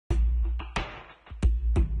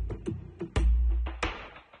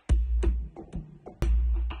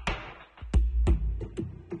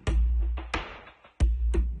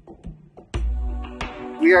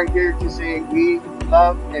we are here to say we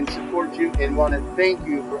love and support you and want to thank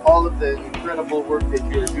you for all of the incredible work that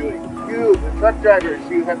you are doing. You, the truck drivers,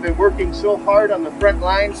 you have been working so hard on the front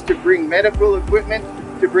lines to bring medical equipment,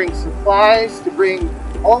 to bring supplies, to bring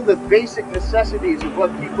all the basic necessities of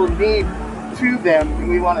what people need to them, and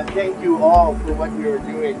we want to thank you all for what you are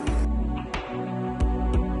doing.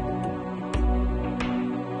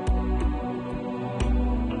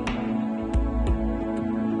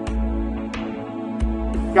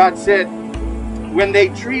 God said, when they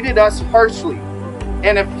treated us harshly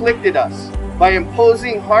and afflicted us by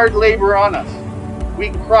imposing hard labor on us,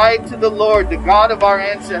 we cried to the Lord, the God of our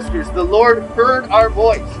ancestors. The Lord heard our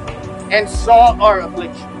voice and saw our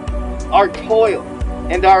affliction, our toil,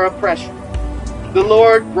 and our oppression. The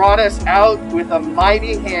Lord brought us out with a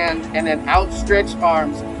mighty hand and an outstretched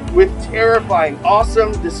arms, with terrifying,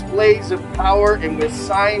 awesome displays of power and with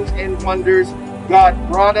signs and wonders. God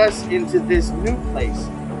brought us into this new place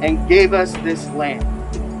and gave us this land.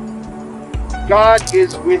 God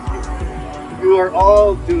is with you. You are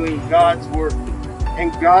all doing God's work,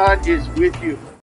 and God is with you.